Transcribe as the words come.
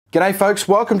G'day folks,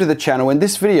 welcome to the channel. In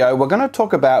this video, we're going to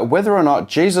talk about whether or not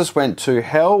Jesus went to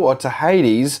hell or to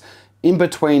Hades in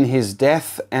between his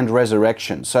death and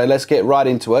resurrection. So let's get right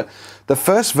into it. The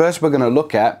first verse we're going to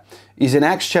look at is in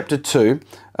Acts chapter 2,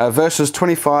 verses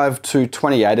 25 to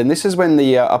 28. And this is when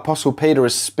the Apostle Peter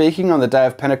is speaking on the day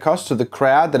of Pentecost to the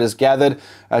crowd that is gathered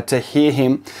to hear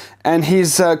him. And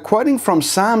he's quoting from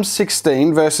Psalm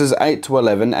 16, verses 8 to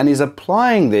 11, and he's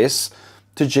applying this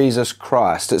to Jesus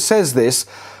Christ. It says this,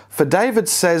 "For David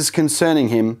says concerning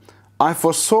him, I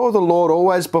foresaw the Lord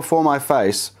always before my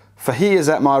face, for he is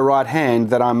at my right hand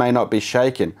that I may not be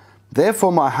shaken.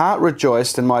 Therefore my heart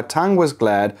rejoiced and my tongue was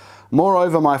glad.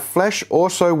 Moreover my flesh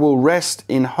also will rest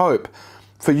in hope.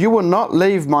 For you will not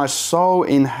leave my soul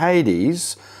in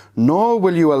Hades, nor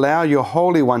will you allow your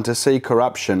Holy One to see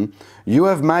corruption. You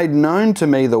have made known to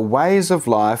me the ways of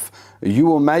life. You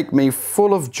will make me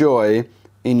full of joy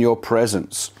in your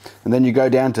presence." And then you go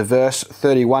down to verse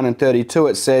 31 and 32,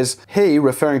 it says, "He,"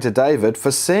 referring to David,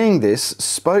 "foreseeing this,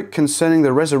 spoke concerning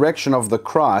the resurrection of the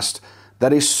Christ,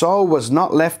 that his soul was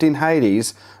not left in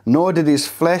Hades, nor did his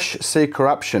flesh see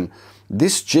corruption.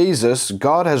 This Jesus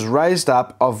God has raised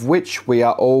up, of which we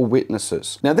are all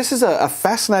witnesses." Now this is a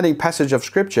fascinating passage of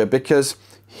scripture, because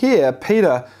here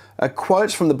Peter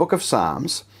quotes from the book of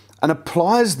Psalms and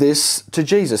applies this to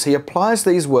Jesus. He applies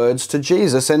these words to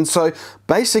Jesus. And so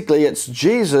basically it's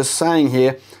Jesus saying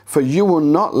here, "For you will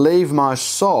not leave my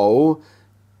soul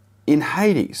in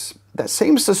Hades." That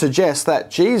seems to suggest that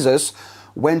Jesus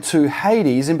went to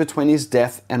Hades in between his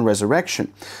death and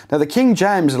resurrection. Now the King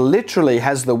James literally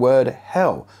has the word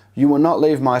hell. "You will not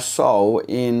leave my soul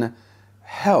in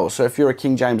hell." So if you're a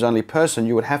King James only person,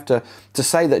 you would have to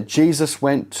say that Jesus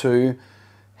went to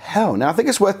hell. Now I think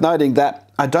it's worth noting that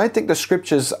I don't think the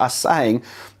scriptures are saying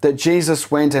that Jesus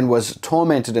went and was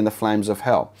tormented in the flames of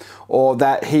hell, or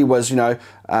that he was,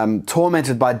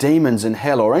 tormented by demons in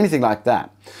hell or anything like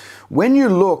that. When you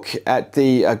look at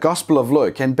the Gospel of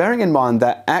Luke, and bearing in mind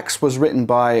that Acts was written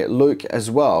by Luke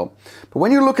as well, but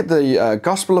when you look at the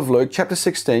Gospel of Luke, chapter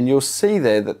 16, you'll see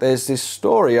there that there's this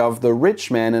story of the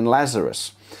rich man and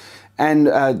Lazarus. And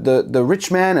the rich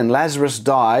man and Lazarus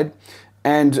died,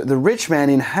 and the rich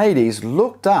man in Hades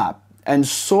looked up and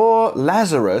saw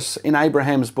Lazarus in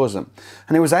Abraham's bosom.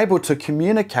 And he was able to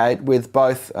communicate with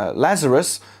both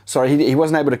Lazarus. Sorry, he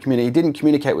wasn't able to communicate. He didn't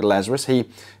communicate with Lazarus.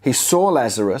 He saw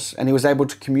Lazarus and he was able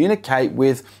to communicate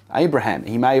with Abraham.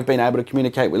 He may have been able to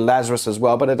communicate with Lazarus as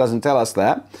well, but it doesn't tell us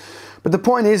that. But the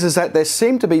point is that there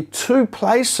seem to be two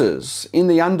places in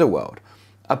the underworld.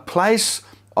 A place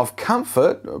of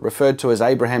comfort, referred to as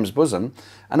Abraham's bosom,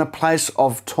 and a place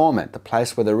of torment, the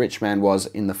place where the rich man was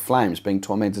in the flames, being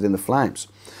tormented in the flames.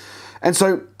 And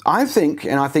so I think,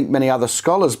 and I think many other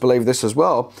scholars believe this as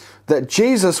well, that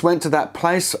Jesus went to that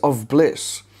place of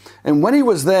bliss. And when he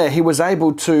was there, he was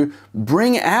able to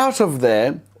bring out of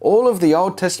there all of the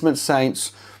Old Testament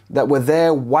saints that were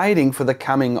there waiting for the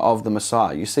coming of the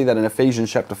Messiah. You see that in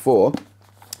Ephesians chapter 4.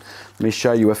 Let me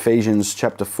show you Ephesians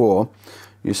chapter 4.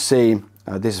 You see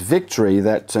this victory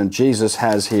that Jesus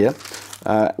has here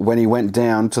when he went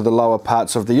down to the lower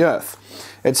parts of the earth.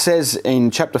 It says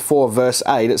in chapter 4, verse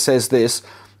 8, it says this,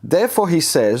 "Therefore he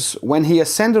says, when he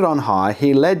ascended on high,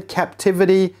 he led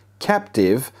captivity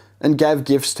captive and gave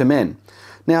gifts to men.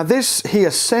 Now this he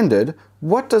ascended,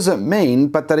 what does it mean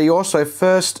but that he also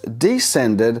first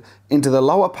descended into the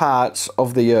lower parts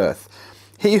of the earth?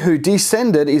 He who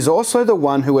descended is also the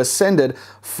one who ascended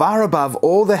far above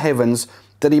all the heavens,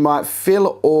 that he might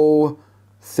fill all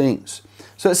things."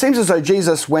 So it seems as though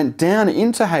Jesus went down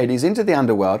into Hades, into the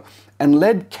underworld, and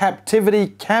led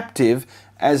captivity captive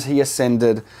as he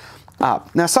ascended up.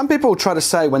 Now some people try to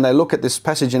say, when they look at this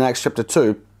passage in Acts chapter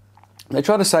 2, they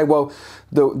try to say, well,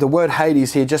 the word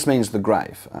Hades here just means the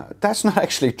grave. That's not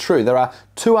actually true. There are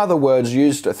two other words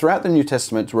used throughout the New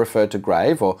Testament to refer to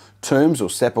grave, or tombs, or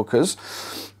sepulchres.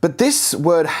 But this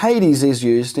word Hades is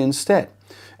used instead.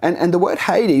 And the word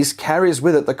Hades carries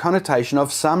with it the connotation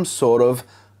of some sort of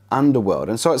underworld.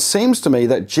 And so it seems to me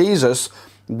that Jesus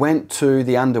went to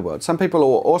the underworld. Some people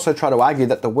also try to argue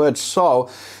that the word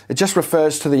soul, it just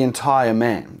refers to the entire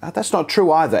man. That's not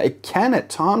true either. It can at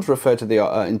times refer to the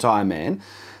entire man,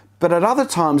 but at other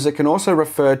times it can also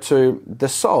refer to the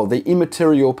soul, the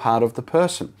immaterial part of the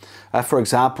person. For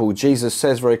example, Jesus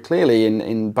says very clearly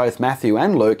in both Matthew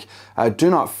and Luke, "Do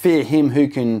not fear him who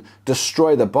can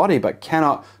destroy the body but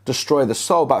cannot destroy the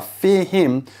soul, but fear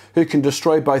him who can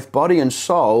destroy both body and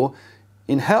soul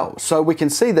in hell." So we can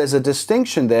see there's a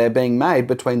distinction there being made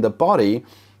between the body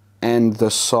and the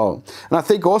soul. And I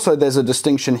think also there's a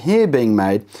distinction here being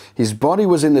made. His body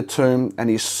was in the tomb and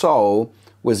his soul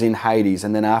was in Hades,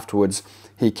 and then afterwards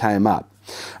he came up.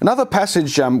 Another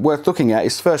passage worth looking at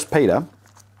is 1 Peter.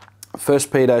 1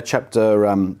 Peter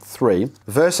chapter 3,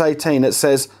 verse 18, it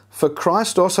says, "For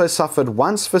Christ also suffered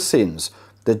once for sins,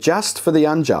 the just for the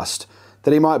unjust,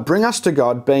 that he might bring us to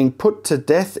God, being put to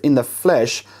death in the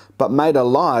flesh, but made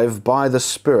alive by the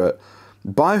Spirit,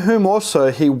 by whom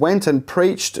also he went and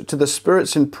preached to the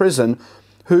spirits in prison,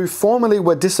 who formerly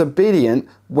were disobedient,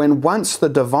 when once the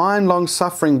divine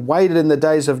long-suffering waited in the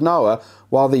days of Noah,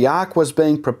 while the ark was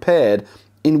being prepared,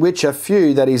 in which a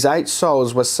few, that is 8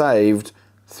 souls, were saved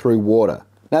through water."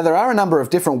 Now, there are a number of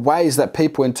different ways that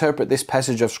people interpret this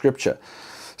passage of Scripture.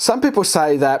 Some people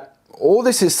say that all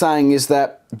this is saying is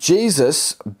that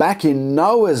Jesus, back in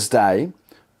Noah's day,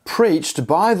 preached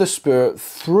by the Spirit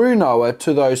through Noah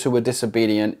to those who were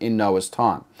disobedient in Noah's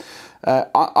time.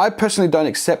 I personally don't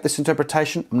accept this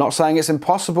interpretation. I'm not saying it's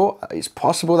impossible. It's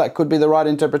possible that could be the right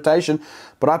interpretation,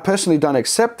 but I personally don't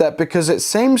accept that, because it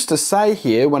seems to say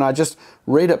here, when I just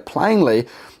read it plainly,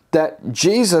 that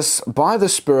Jesus, by the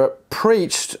Spirit,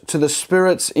 preached to the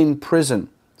spirits in prison.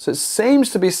 So it seems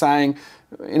to be saying,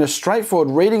 in a straightforward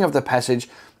reading of the passage,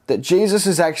 that Jesus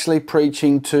is actually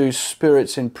preaching to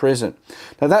spirits in prison.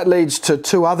 Now that leads to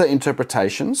 2 other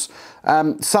interpretations.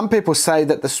 Some people say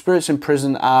that the spirits in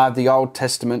prison are the Old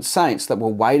Testament saints that were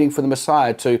waiting for the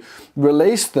Messiah to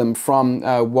release them from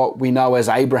what we know as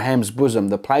Abraham's bosom,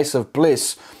 the place of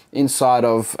bliss inside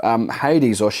of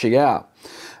Hades or Sheol.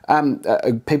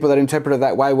 People that interpret it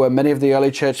that way were many of the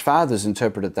early church fathers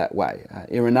interpreted that way.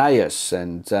 Irenaeus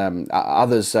and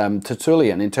others,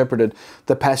 Tertullian, interpreted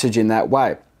the passage in that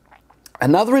way.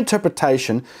 Another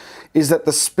interpretation is that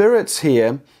the spirits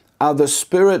here are the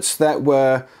spirits that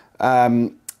were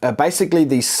basically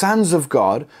the sons of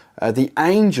God, the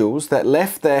angels that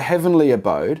left their heavenly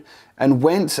abode and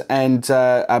went and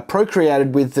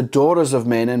procreated with the daughters of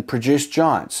men and produced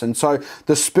giants. And so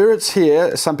the spirits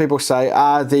here, some people say,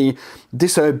 are the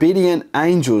disobedient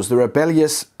angels, the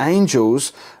rebellious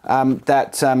angels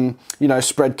that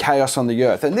spread chaos on the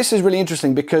earth. And this is really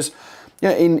interesting because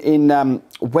in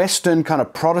Western kind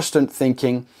of Protestant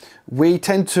thinking, we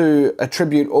tend to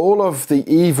attribute all of the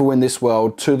evil in this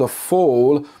world to the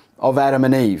fall of Adam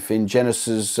and Eve in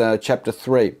Genesis chapter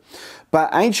 3. But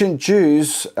ancient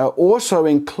Jews also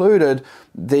included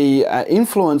the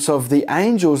influence of the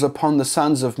angels upon the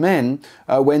sons of men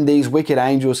when these wicked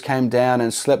angels came down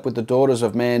and slept with the daughters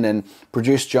of men and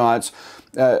produced giants.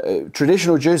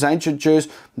 Traditional Jews, ancient Jews,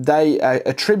 they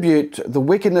attribute the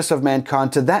wickedness of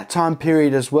mankind to that time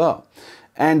period as well.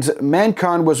 And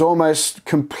mankind was almost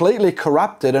completely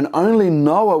corrupted, and only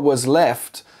Noah was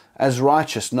left as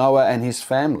righteous, Noah and his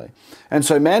family. And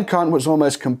so mankind was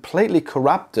almost completely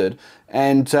corrupted,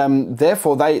 and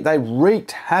therefore they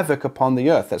wreaked havoc upon the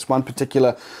earth. That's one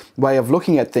particular way of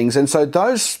looking at things. And so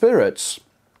those spirits,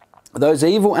 those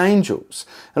evil angels,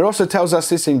 and it also tells us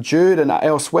this in Jude and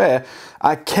elsewhere,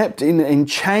 are kept in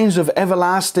chains of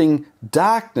everlasting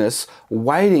darkness,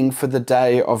 waiting for the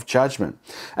day of judgment.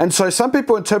 And so some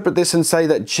people interpret this and say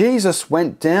that Jesus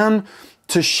went down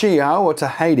to Sheol or to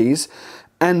Hades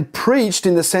and preached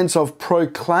in the sense of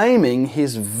proclaiming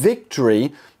his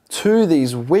victory to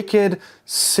these wicked,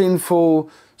 sinful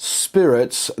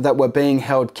spirits that were being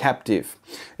held captive.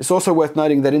 It's also worth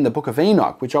noting that in the book of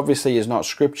Enoch, which obviously is not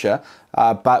scripture,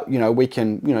 but we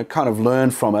can kind of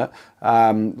learn from it,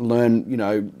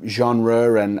 learn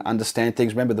genre and understand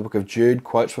things. Remember, the book of Jude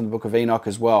quotes from the book of Enoch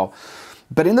as well.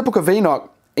 But in the book of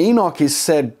Enoch, Enoch is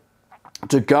said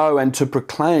to go and to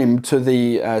proclaim to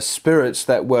the spirits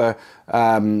that were,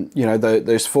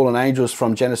 those fallen angels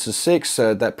from Genesis 6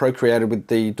 that procreated with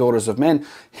the daughters of men.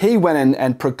 He went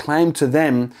and proclaimed to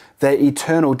them their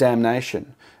eternal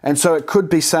damnation. And so it could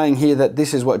be saying here that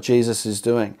this is what Jesus is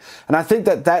doing. And I think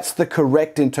that that's the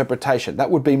correct interpretation. That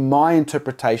would be my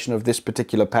interpretation of this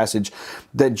particular passage,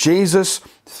 that Jesus,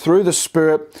 through the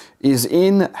Spirit, is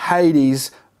in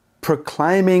Hades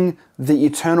proclaiming the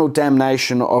eternal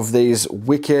damnation of these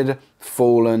wicked,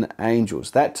 fallen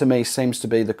angels. That to me seems to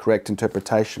be the correct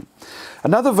interpretation.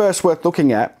 Another verse worth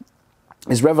looking at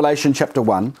is Revelation chapter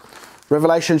 1.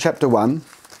 Revelation chapter 1,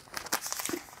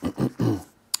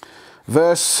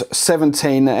 verse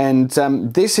 17, and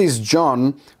this is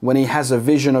John when he has a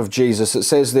vision of Jesus. It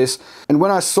says this, "And when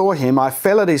I saw him, I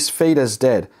fell at his feet as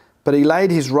dead, but he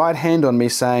laid his right hand on me,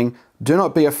 saying, 'Do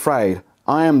not be afraid.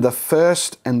 I am the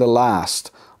first and the last.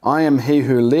 I am he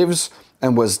who lives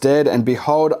and was dead, and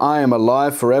behold, I am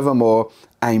alive forevermore.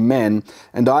 Amen.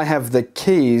 And I have the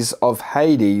keys of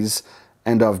Hades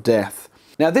and of death.'"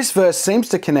 Now, this verse seems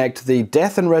to connect the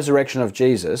death and resurrection of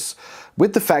Jesus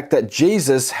with the fact that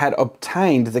Jesus had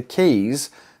obtained the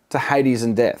keys to Hades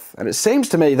and death. And it seems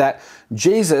to me that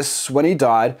Jesus, when he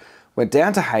died, went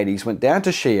down to Hades, went down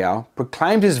to Sheol,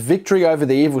 proclaimed his victory over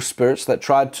the evil spirits that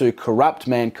tried to corrupt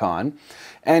mankind,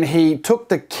 and he took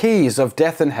the keys of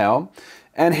death and hell,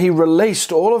 and he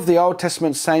released all of the Old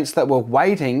Testament saints that were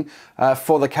waiting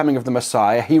for the coming of the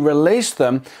Messiah. He released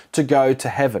them to go to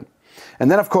heaven. And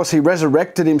then, of course, he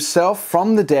resurrected himself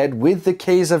from the dead with the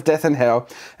keys of death and hell.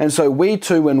 And so we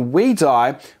too, when we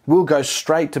die, will go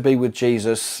straight to be with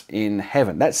Jesus in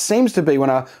heaven. That seems to be, when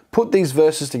I put these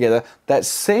verses together, that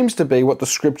seems to be what the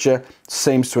scripture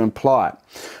seems to imply.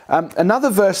 Another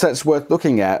verse that's worth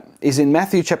looking at is in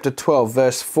Matthew chapter 12,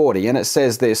 verse 40. And it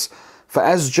says this, "For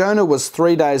as Jonah was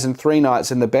 3 days and 3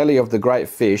 nights in the belly of the great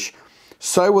fish,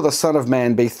 so will the Son of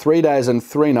Man be 3 days and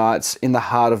 3 nights in the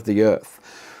heart of the earth."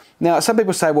 Now, some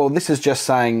people say, well, this is just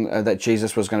saying that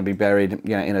Jesus was going to be buried,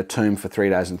 in a tomb for 3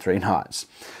 days and 3 nights.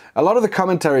 A lot of the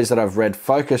commentaries that I've read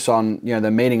focus on, the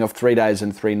meaning of 3 days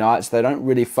and 3 nights. They don't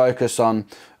really focus on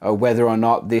whether or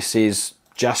not this is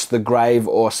just the grave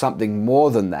or something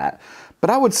more than that. But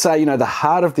I would say, the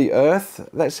heart of the earth,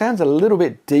 that sounds a little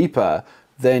bit deeper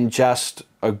than just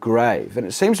a grave. And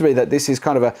it seems to be that this is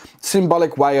kind of a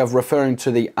symbolic way of referring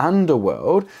to the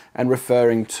underworld and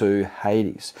referring to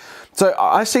Hades. So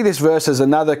I see this verse as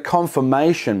another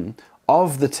confirmation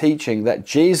of the teaching that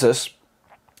Jesus,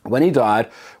 when he died,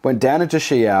 went down into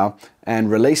Sheol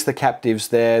and released the captives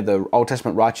there, the Old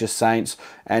Testament righteous saints,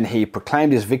 and he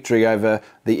proclaimed his victory over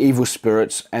the evil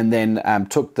spirits, and then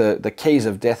took the keys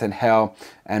of death and hell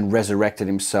and resurrected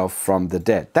himself from the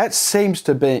dead. That seems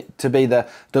to be the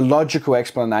logical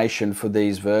explanation for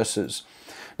these verses.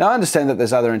 Now, I understand that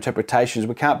there's other interpretations.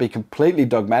 We can't be completely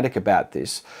dogmatic about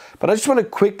this, but I just want to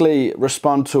quickly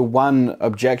respond to one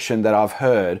objection that I've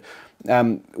heard.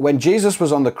 When Jesus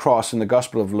was on the cross in the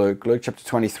Gospel of Luke, Luke chapter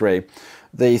 23,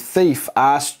 the thief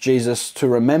asked Jesus to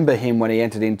remember him when he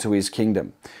entered into his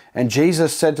kingdom. And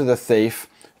Jesus said to the thief,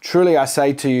 "Truly I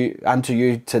say unto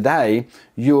you today,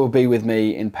 you will be with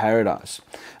me in paradise."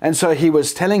 And so he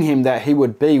was telling him that he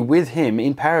would be with him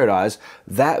in paradise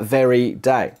that very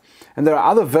day. And there are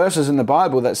other verses in the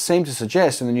Bible that seem to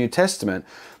suggest in the New Testament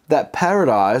that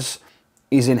paradise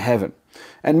is in heaven.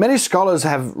 And many scholars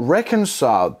have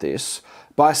reconciled this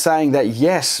by saying that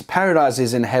yes, paradise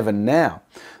is in heaven now.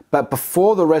 But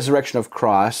before the resurrection of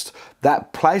Christ,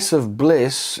 that place of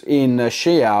bliss in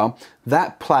Sheol,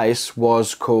 that place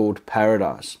was called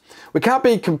paradise. We can't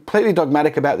be completely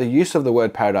dogmatic about the use of the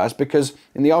word paradise, because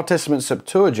in the Old Testament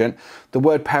Septuagint, the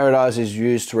word paradise is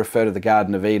used to refer to the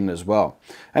Garden of Eden as well.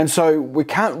 And so we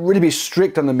can't really be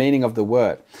strict on the meaning of the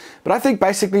word. But I think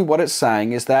basically what it's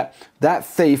saying is that that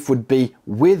thief would be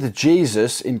with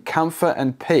Jesus in comfort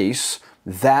and peace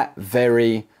that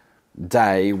very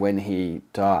day when he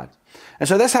died. And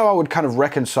so that's how I would kind of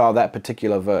reconcile that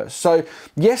particular verse. So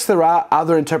yes, there are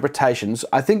other interpretations.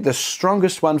 I think the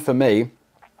strongest one for me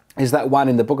is that one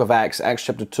in the book of Acts, Acts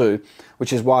chapter 2,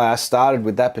 which is why I started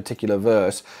with that particular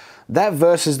verse. That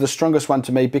verse is the strongest one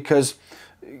to me because,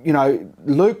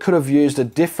 Luke could have used a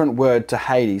different word to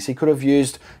Hades. He could have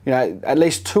used, at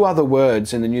least 2 other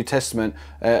words in the New Testament,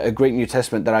 a Greek New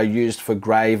Testament, that are used for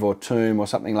grave or tomb or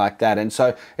something like that. And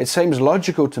so it seems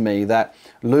logical to me that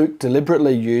Luke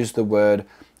deliberately used the word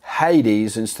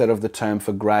Hades instead of the term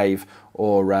for grave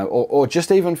or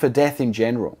just even for death in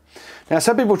general. Now,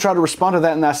 some people try to respond to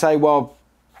that and they say, well,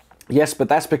 yes, but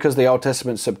that's because the Old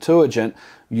Testament Septuagint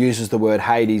uses the word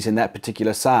Hades in that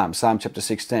particular psalm, Psalm chapter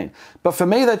 16. But for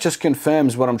me, that just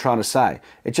confirms what I'm trying to say.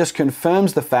 It just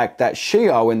confirms the fact that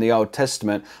Sheol in the Old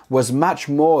Testament was much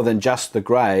more than just the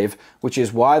grave, which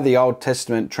is why the Old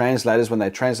Testament translators, when they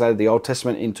translated the Old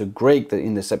Testament into Greek,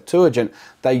 in the Septuagint,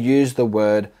 they used the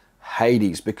word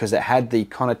Hades because it had the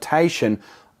connotation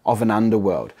of an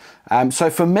underworld. So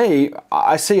for me,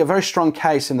 I see a very strong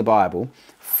case in the Bible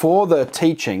for the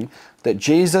teaching that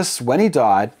Jesus, when he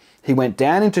died, he went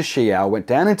down into Sheol, went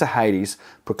down into Hades,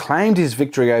 proclaimed his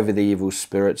victory over the evil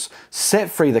spirits, set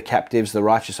free the captives, the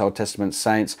righteous Old Testament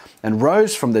saints, and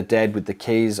rose from the dead with the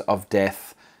keys of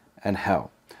death and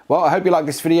hell. Well, I hope you like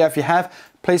this video. If you have,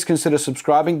 please consider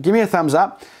subscribing. Give me a thumbs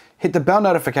up. Hit the bell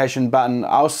notification button.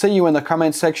 I'll see you in the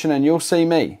comments section, and you'll see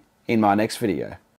me in my next video.